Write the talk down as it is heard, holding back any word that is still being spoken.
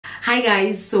Hi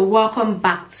guys, so welcome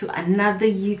back to another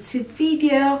YouTube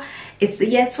video. It's the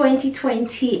year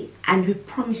 2020 and we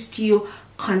promised you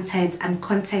content, and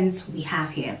content we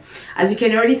have here. As you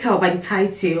can already tell by the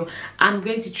title, I'm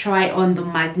going to try on the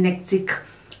magnetic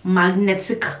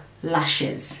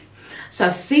lashes. So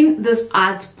I've seen this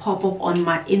ad pop up on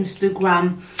my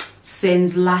Instagram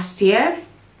since last year,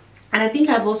 and I think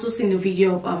I've also seen a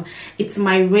video of it's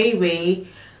my Ray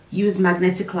use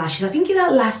magnetic lashes. I think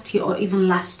either last year or even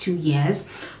last 2 years,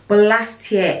 but last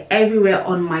year everywhere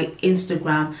on my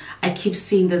Instagram I keep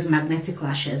seeing these magnetic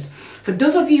lashes. For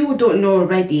those of you who don't know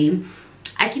already,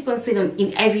 I keep on saying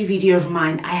in every video of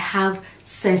mine I have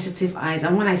sensitive eyes,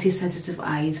 and when I say sensitive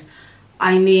eyes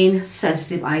I mean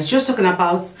sensitive eyes. Just talking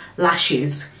about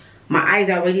lashes, my eyes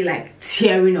are already like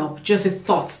tearing up just the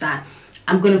thoughts that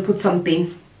I'm gonna put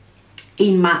something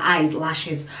in my eyes,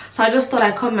 lashes. So I just thought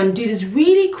I'd come and do this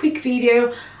really quick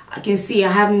video. I can see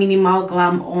I have minimal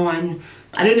glam on.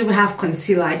 I don't even have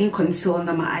concealer. I didn't conceal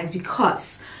under my eyes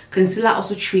because concealer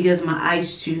also triggers my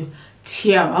eyes to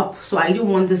tear up. So I didn't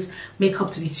want this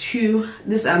makeup to be too,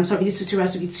 this tutorial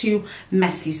to be too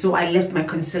messy. So I left my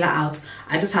concealer out.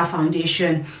 I just have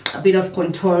foundation, a bit of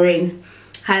contouring,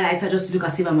 highlighter just to look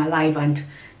as if I'm alive, and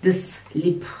this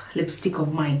lipstick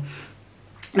of mine.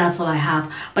 That's all I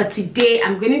have. But today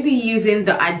I'm going to be using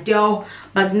the Ardell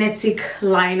magnetic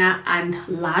liner and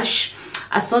lash.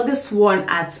 I saw this one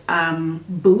at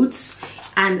Boots,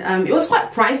 and it was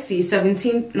quite pricey,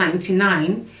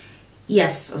 $17.99.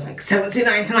 Yes, it was like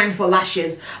 $17.99 for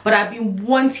lashes. But I've been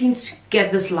wanting to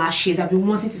get these lashes. I've been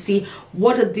wanting to see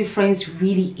what the difference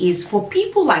really is for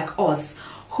people like us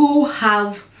who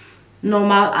have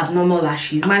normal, abnormal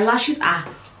lashes. My lashes are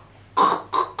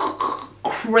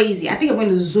crazy. I think I'm going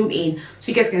to zoom in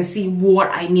so you guys can see what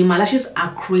I mean. My lashes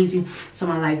are crazy. Some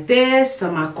are like this,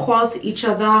 some are coiled to each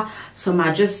other, some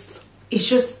are just, it's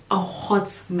just a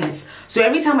hot mess. So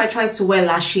every time I try to wear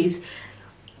lashes,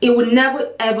 it would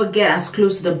never ever get as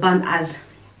close to the band as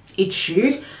it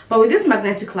should. But with these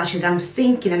magnetic lashes, I'm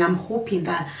thinking and I'm hoping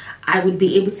that I would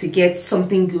be able to get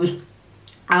something good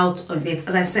out of it.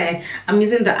 As I said, I'm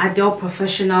using the Ardell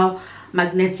Professional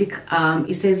Magnetic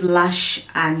it says lash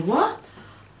and what?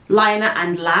 Liner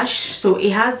and lash. So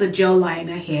it has the gel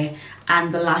liner here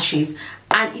and the lashes,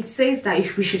 and it says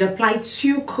that we should apply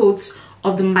 2 coats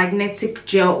of the magnetic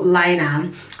gel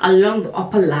liner along the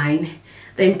upper line,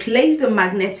 then place the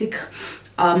magnetic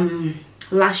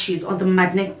lashes on the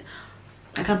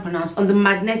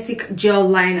magnetic gel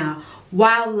liner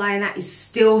while liner is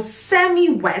still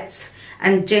semi-wet,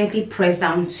 and gently press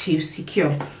down to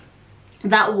secure.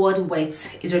 That word wet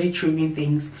is already triggering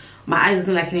things. My eye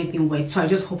doesn't like anything wet, so I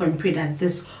just hope and pray that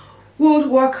this would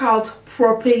work out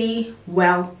properly.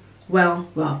 Well.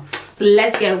 So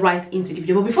let's get right into the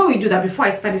video. But before we do that, before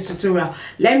I start this tutorial,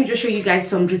 let me just show you guys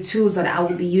some of the tools that I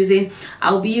will be using.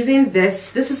 I will be using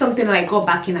this is something that I got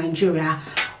back in Nigeria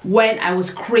when I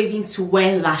was craving to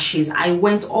wear lashes. I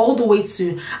went all the way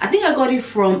to, I think I got it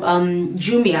from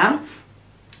Jumia,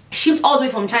 shipped all the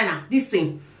way from China. This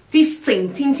thing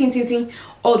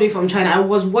all the way from China. I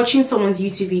was watching someone's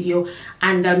YouTube video,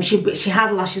 and she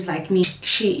had lashes like me.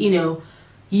 She, you know,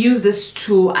 used this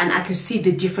tool and I could see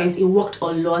the difference. It worked a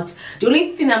lot. The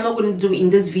only thing I'm not going to do in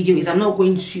this video is I'm not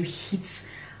going to hit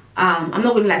I'm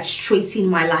not going to like straighten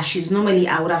my lashes. Normally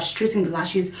I would have straightened the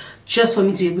lashes just for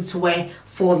me to be able to wear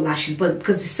false lashes, but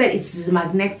because they said it's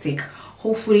magnetic,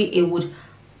 hopefully it would,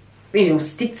 you know,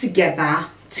 stick together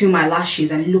to my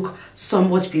lashes and look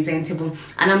somewhat presentable.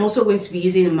 And I'm also going to be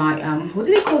using my what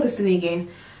do they call this thing again?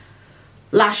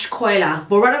 Lash coiler.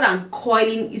 But rather than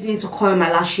using it to coil my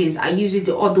lashes, I use it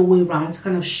the other way around to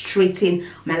kind of straighten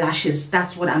my lashes.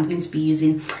 That's what I'm going to be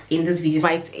using in this video.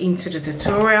 Right into the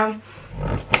tutorial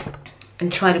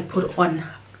and try to put on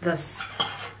this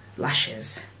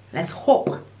lashes. Let's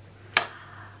hope.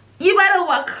 You better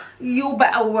work.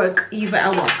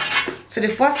 So the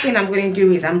first thing I'm going to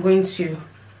do is I'm going to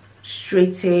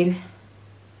straighten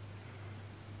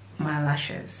my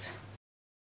lashes.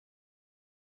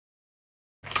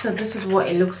 So this is what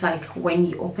it looks like when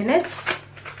you open it.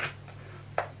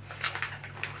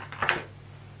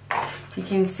 You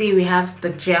can see we have the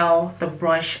gel, the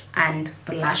brush, and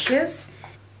the lashes.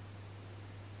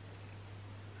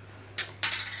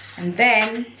 And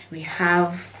then we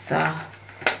have the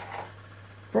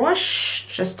brush,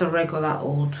 just a regular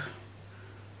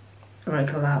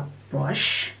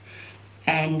brush,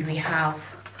 and we have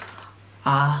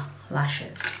our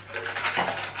lashes.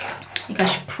 You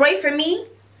guys should pray for me.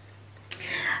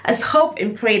 Let's hope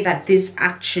and pray that this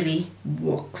actually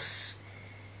works.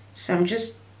 So I'm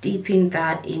just dipping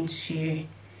that into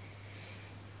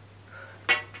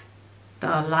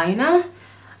the liner.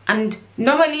 And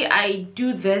normally I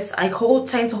do this, I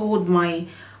tend to hold my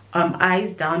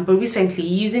eyes down, but recently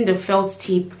using the felt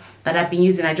tip that I've been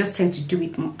using, I just tend to do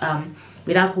it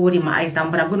without holding my eyes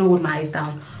down. But I'm going to hold my eyes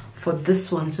down for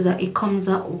this one so that it comes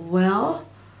out well.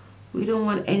 We don't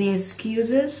want any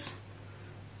excuses.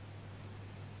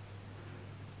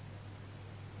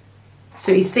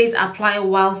 So it says apply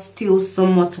while still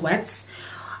somewhat wet.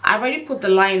 I already put the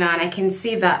liner and I can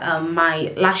see that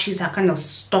my lashes are kind of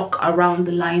stuck around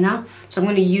the liner. So I'm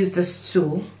going to use this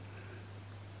tool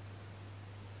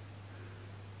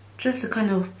just to kind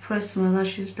of press my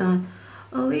lashes down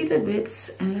a little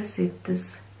bit, and let's see if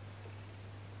this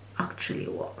actually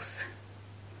works.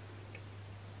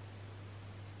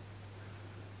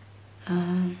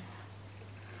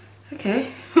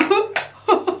 Okay.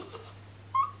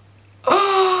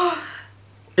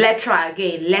 Let's try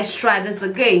again. Let's try this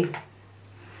again.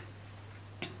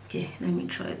 Okay, let me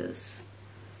try this.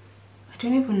 I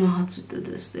don't even know how to do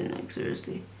this thing, like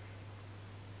seriously.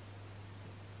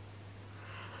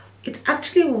 It's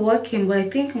actually working, but I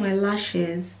think my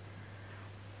lashes,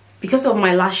 because of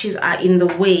my lashes are in the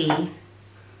way,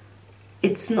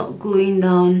 it's not gluing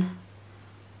down.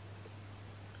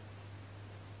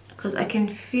 Because I can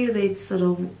feel it sort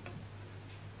of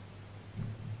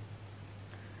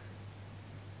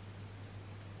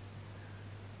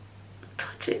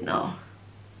touch it now.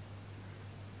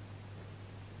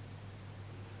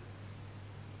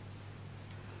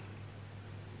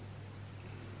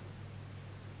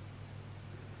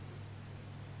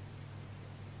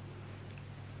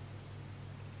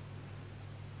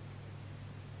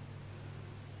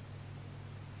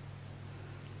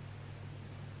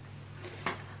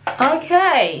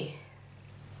 Okay,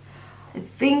 I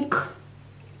think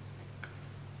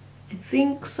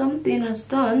something has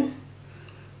done.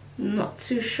 I'm not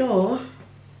too sure.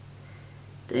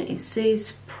 Then it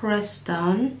says press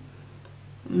down.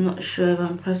 I'm not sure if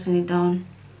I'm pressing it down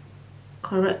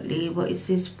correctly, but it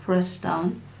says press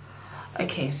down.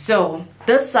 Okay, so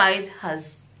this side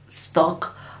has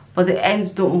stuck, but the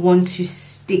ends don't want to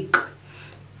stick.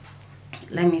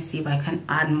 Let me see if I can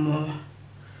add more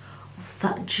of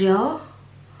that gel.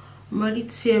 I'm already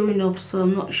tearing up, so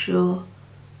I'm not sure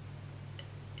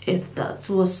if that's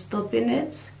what's stopping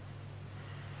it,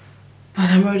 but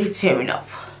I'm already tearing up.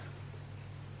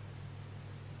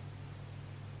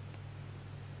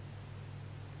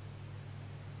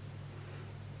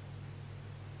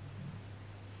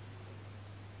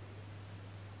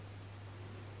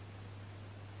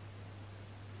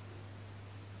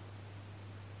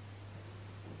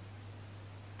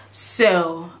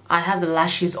 So I have the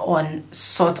lashes on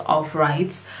sort of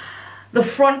right. The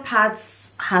front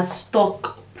parts has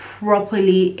stuck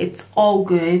properly. It's all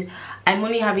good. I'm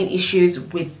only having issues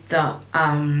with the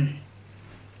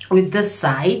with this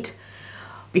side,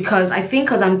 because I think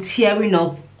because I'm tearing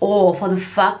up, or for the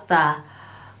fact that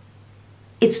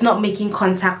it's not making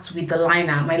contact with the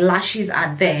liner. My lashes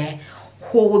are there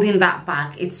holding that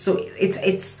back. It's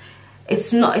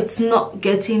not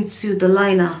getting to the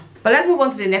liner. But let's move on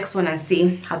to the next one and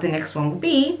see how the next one will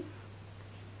be.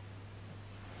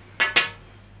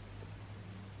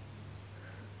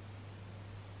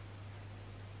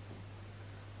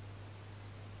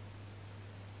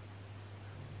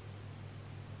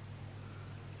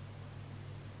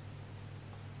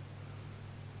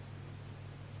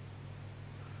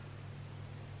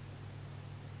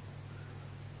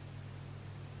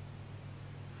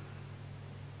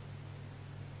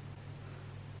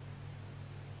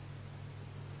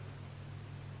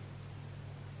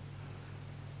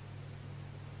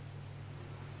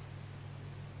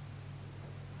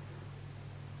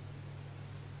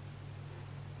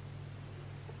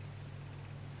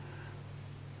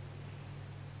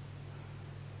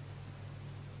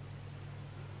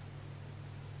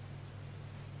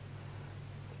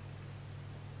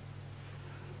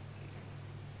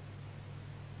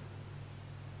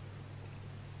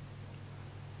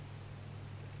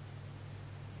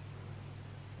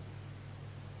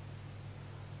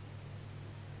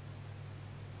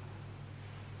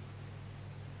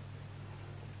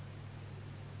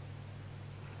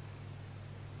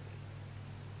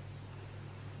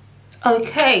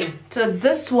 Okay, so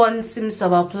this one seems to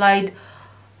have applied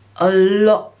a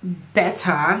lot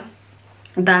better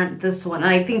than this one,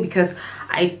 and I think because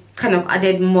I kind of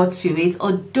added more to it.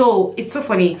 Although it's so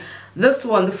funny, this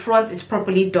one, the front is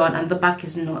properly done and the back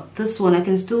is not. This one, I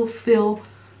can still feel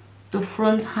the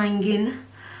front hanging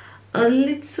a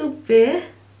little bit,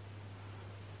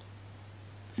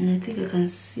 and I think I can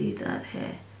see that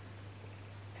here.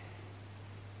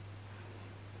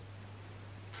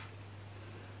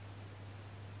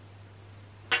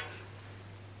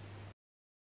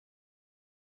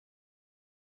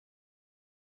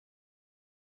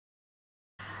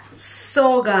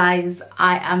 So guys,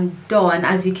 I am done.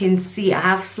 As you can see, I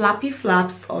have flappy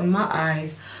flaps on my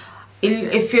eyes.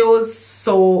 It feels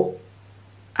so,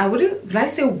 I wouldn't, did I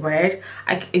say weird?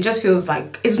 It just feels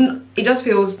like it just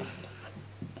feels,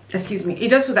 excuse me, it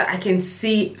just feels like I can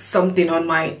see something on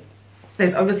my,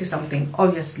 there's obviously something,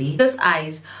 obviously. This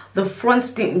eyes, the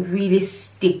front didn't really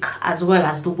stick as well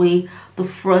as the way the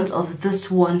front of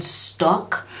this one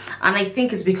stuck, and I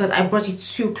think it's because I brought it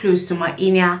too close to my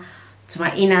inner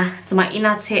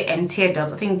tear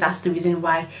duct. I think that's the reason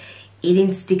why it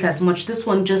didn't stick as much. This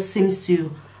one just seems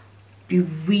to be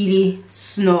really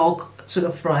snug to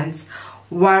the front,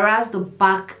 whereas the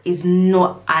back is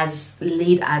not as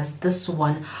laid as this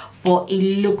one, but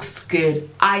it looks good.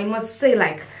 I must say,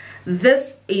 like,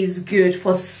 this is good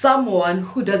for someone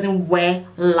who doesn't wear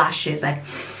lashes. Like,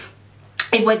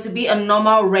 if it were to be a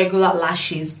normal regular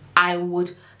lashes, I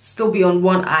would still be on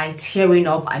one eye tearing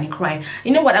up and crying.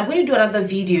 You know what, I'm going to do another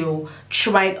video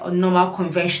tried on normal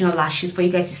conventional lashes for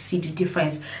you guys to see the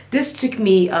difference. This took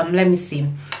me let me see,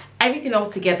 everything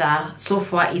all together so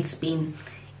far it's been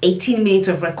 18 minutes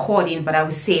of recording, but I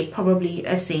would say probably,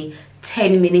 let's say,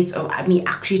 10 minutes of me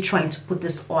actually trying to put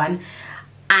this on,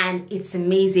 and it's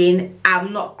amazing.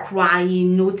 I'm not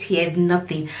crying, no tears,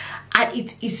 nothing, and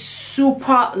it is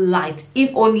super light.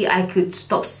 If only I could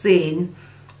stop saying,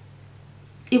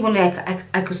 if only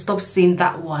I could stop saying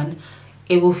that one,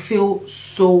 it will feel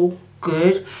so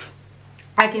good.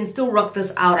 I can still rock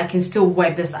this out, I can still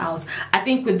wear this out. I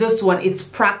think with this one, it's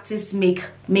practice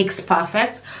makes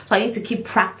perfect, so I need to keep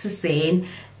practicing.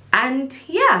 And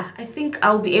yeah, I think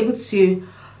I'll be able to,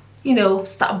 you know,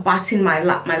 start batting my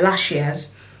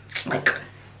lashes. Like,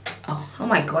 oh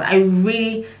my god, I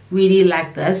really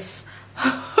like this.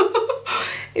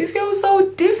 It feels so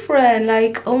different,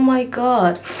 like, oh my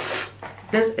god,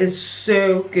 this is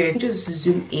so good. Just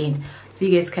zoom in so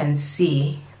you guys can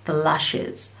see the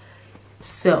lashes.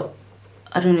 So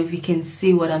I don't know if you can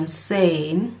see what I'm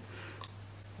saying.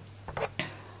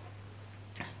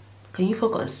 Can you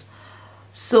focus?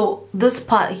 So this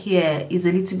part here is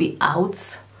a little bit out,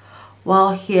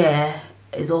 while here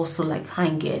is also like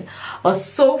hanging, but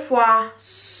so far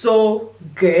so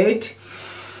good.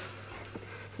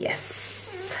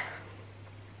 Yes,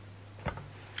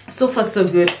 so far so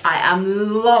good. I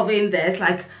am loving this.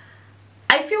 Like,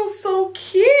 I feel so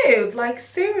cute, like,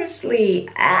 seriously.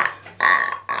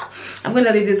 I'm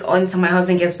gonna leave this on until my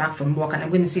husband gets back from work, and I'm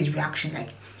gonna see his reaction, like,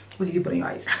 what did you put in your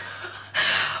eyes?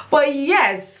 But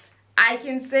yes, I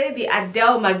can say the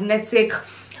Ardell magnetic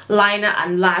liner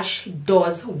and lash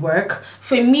does work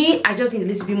for me. I just need a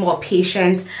little bit more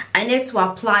patience. I need to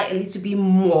apply a little bit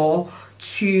more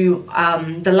to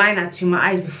the liner to my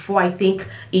eyes before I think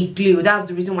it glued. That's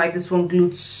the reason why this one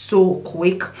glued so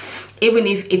quick, even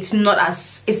if it's still not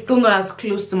as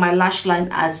close to my lash line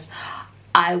as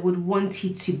I would want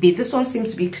it to be. This one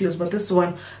seems to be close, but this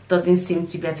one doesn't seem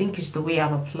to be. I think it's the way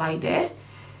I've applied it,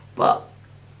 but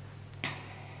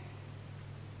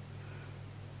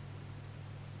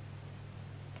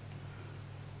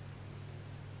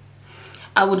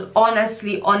I would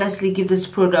honestly give this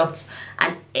product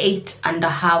an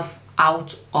 8.5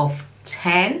 out of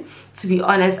 10. To be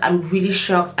honest, I'm really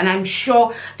shocked, and I'm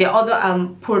sure there are other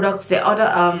products out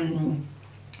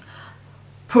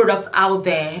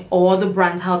there, or other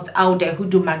brands out there who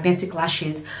do magnetic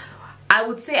lashes. I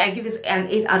would say I give this an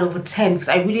 8 out of 10 because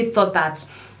I really thought that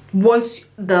once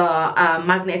the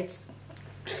magnet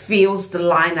feels the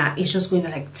liner, it's just going to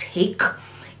like take.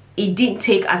 It didn't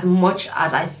take as much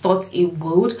as I thought it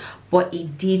would, but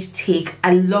it did take.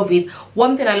 I love it.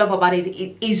 One thing I love about it,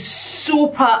 it is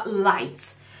super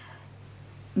light,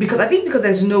 because I think because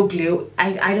there's no glue,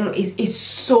 I don't know, it's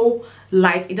so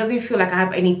light. It doesn't feel like I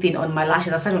have anything on my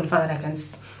lashes, aside from the fact that I can,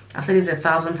 I've said this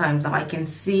 1,000 times now, I can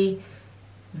see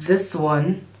this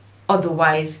one.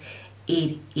 Otherwise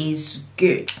it is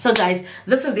good. So guys,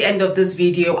 this is the end of this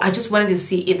video. I just wanted to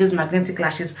see if these magnetic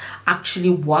lashes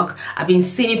actually work. I've been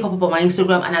seeing it pop up on my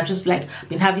Instagram, and I've just like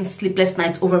been having sleepless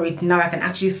nights over it. Now I can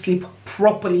actually sleep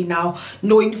properly now,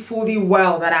 knowing fully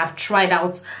well that I've tried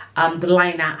out the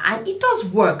liner and it does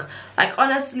work. Like,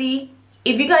 honestly,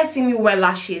 if you guys see me wear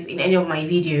lashes in any of my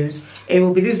videos, it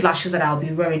will be these lashes that I'll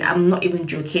be wearing. I'm not even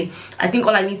joking. I think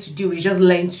all I need to do is just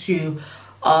learn to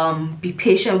be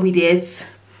patient with it,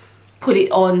 put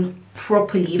it on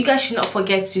properly. You guys should not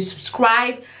forget to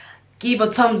subscribe, give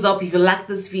a thumbs up if you like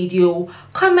this video,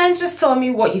 comment, just tell me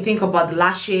what you think about the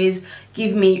lashes,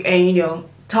 give me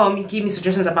give me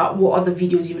suggestions about what other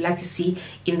videos you would like to see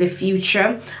in the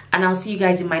future, and I'll see you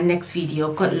guys in my next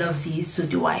video. God loves you, so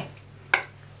do I.